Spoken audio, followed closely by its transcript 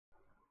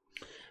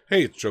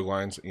Hey, it's Joe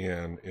Glines,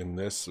 and in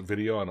this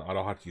video on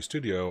AutoHotkey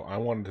Studio, I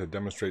wanted to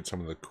demonstrate some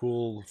of the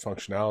cool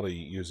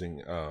functionality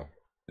using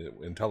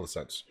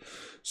IntelliSense.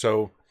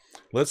 So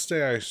let's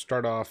say I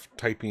start off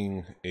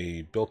typing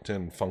a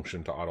built-in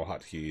function to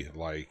AutoHotkey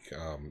like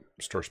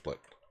stir split.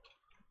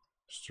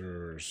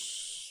 Stir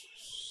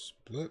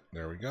split,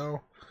 there we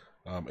go.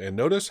 And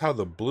notice how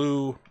the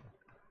blue,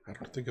 I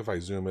don't think if I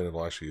zoom in,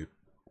 it'll actually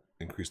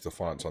increase the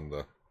fonts on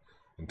the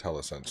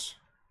IntelliSense.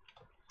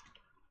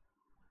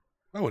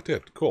 Oh, it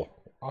did. Cool.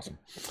 Awesome.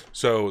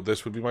 So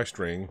this would be my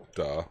string.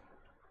 Duh.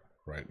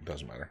 Right? It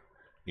doesn't matter.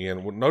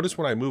 And notice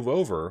when I move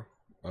over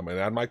and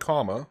add my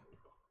comma,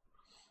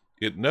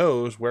 it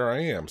knows where I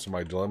am. So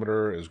my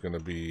delimiter is going to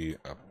be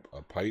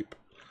a pipe.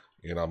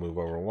 And I'll move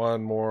over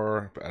one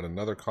more, add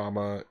another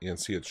comma, and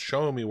see it's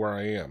showing me where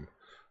I am.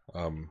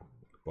 Blah,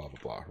 blah,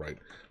 blah, right?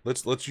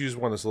 Let's use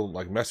one of those little,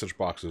 like, message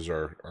boxes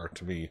are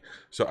to me.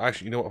 So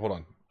actually, you know what?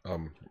 Hold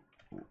on.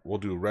 We'll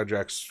do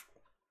regex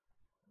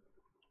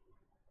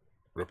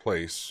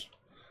replace,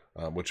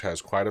 which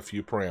has quite a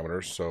few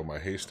parameters. So my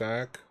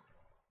haystack,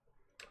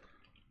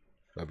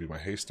 that'd be my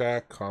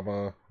haystack,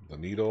 comma, the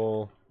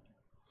needle.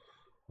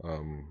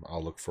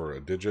 I'll look for a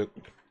digit.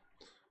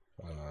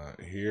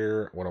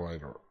 Here, what am I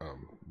going to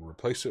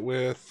replace it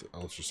with?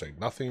 Let's just say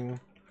nothing.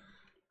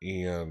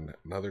 And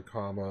another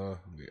comma,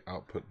 the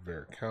output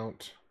var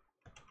count.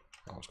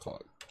 I'll just call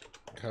it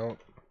count.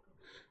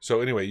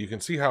 So anyway, you can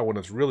see how when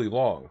it's really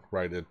long,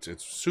 right,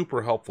 it's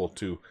super helpful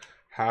to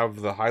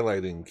have the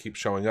highlighting keep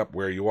showing up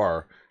where you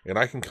are, and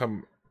I can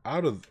come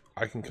out of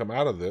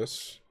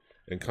this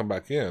and come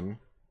back in,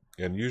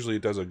 and usually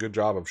it does a good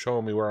job of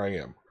showing me where I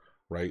am,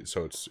 right?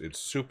 So it's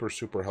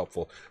super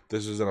helpful.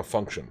 This is in a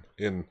function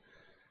in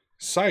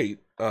Sight,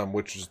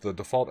 which is the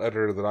default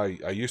editor that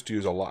I used to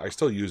use a lot. I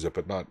still use it,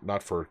 but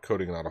not for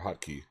coding an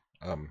AutoHotkey.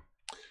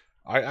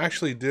 I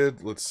actually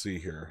did. Let's see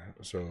here.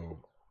 So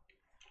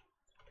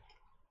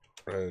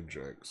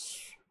regex.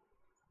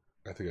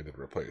 I think I did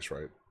replace,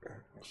 right?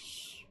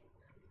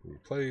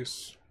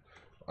 Replace.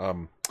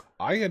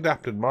 I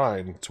adapted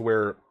mine to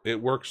where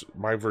it works,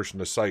 my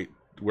version of Sight,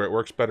 where it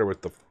works better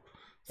with the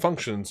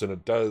functions than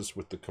it does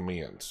with the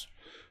commands.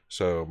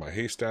 So my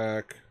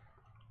haystack,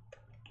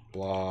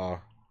 blah,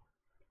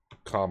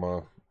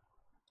 comma.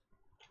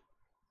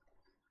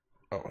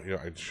 Oh, yeah,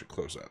 I should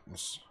close that.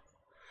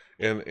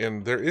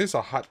 And there is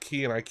a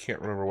hotkey, and I can't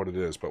remember what it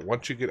is, but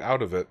once you get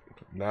out of it,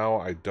 now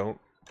I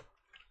don't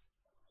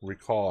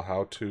recall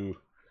how to.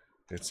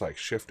 It's like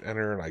shift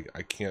enter, and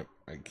I can't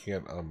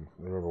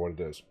remember what it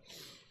is.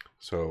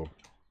 So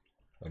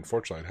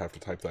unfortunately, I'd have to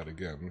type that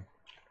again.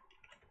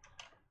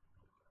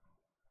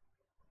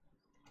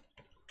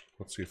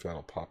 Let's see if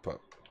that'll pop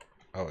up.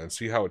 Oh, and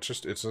see how it's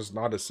just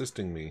not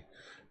assisting me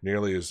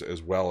nearly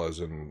as well as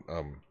in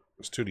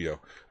Studio.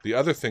 The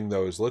other thing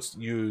though is let's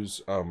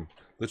use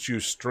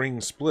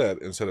string split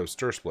instead of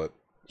stir split.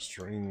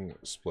 String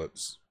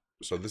splits.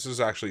 So this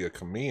is actually a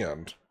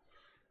command,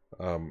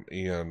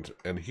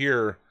 and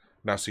here.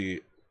 Now see,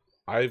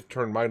 I've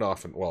turned mine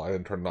off, and well, I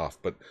didn't turn it off,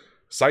 but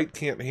Sight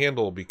can't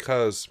handle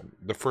because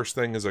the first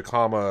thing is a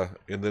comma,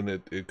 and then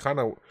it kind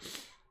of,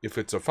 if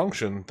it's a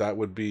function, that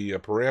would be a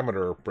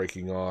parameter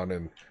breaking on,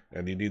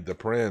 and you need the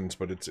parens,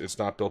 but it's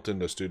not built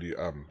into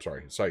Studio.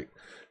 Sorry, Sight.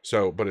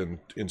 So, but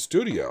in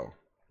Studio,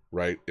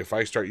 right? If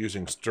I start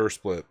using stir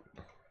split,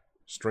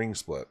 string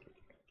split,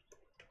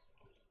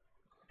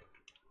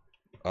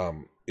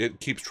 it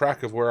keeps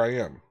track of where I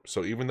am.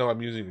 So even though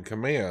I'm using a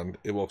command,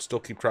 it will still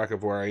keep track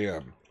of where I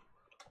am.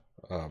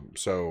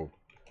 So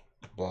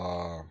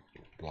blah,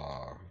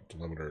 blah,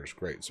 delimiter is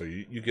great. So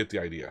you get the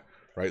idea,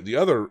 right? The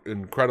other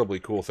incredibly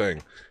cool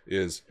thing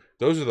is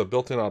those are the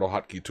built-in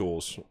AutoHotkey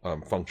tools,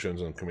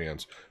 functions and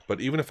commands. But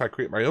even if I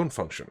create my own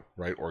function,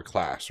 right, or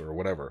class or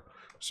whatever,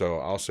 so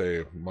I'll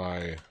say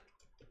my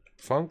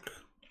func,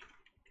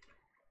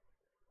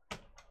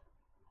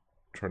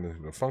 turn it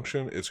into a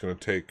function. It's going to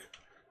take,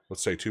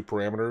 let's say, 2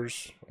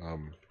 parameters,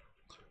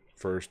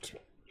 first,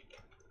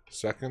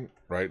 second,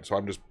 right? So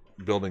I'm just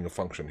building a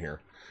function here.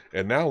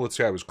 And now let's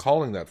say I was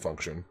calling that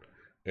function,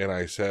 and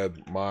I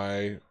said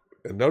and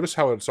notice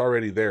how it's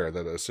already there,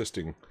 that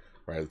assisting,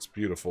 right? It's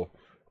beautiful.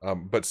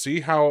 But see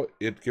how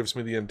it gives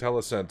me the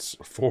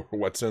IntelliSense for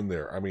what's in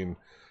there. I mean,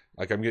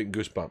 like, I'm getting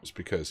goosebumps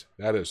because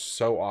that is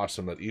so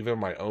awesome that even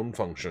my own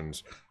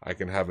functions, I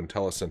can have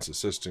IntelliSense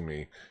assisting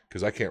me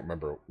because I can't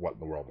remember what in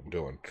the world I'm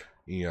doing.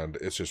 And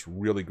it's just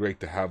really great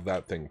to have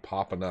that thing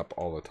popping up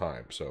all the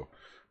time. So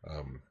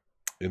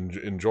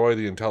enjoy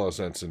the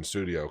IntelliSense in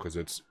Studio because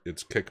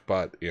it's kick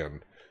butt,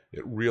 and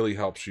it really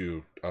helps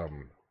you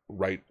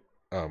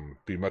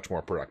be much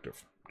more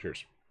productive.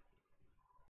 Cheers.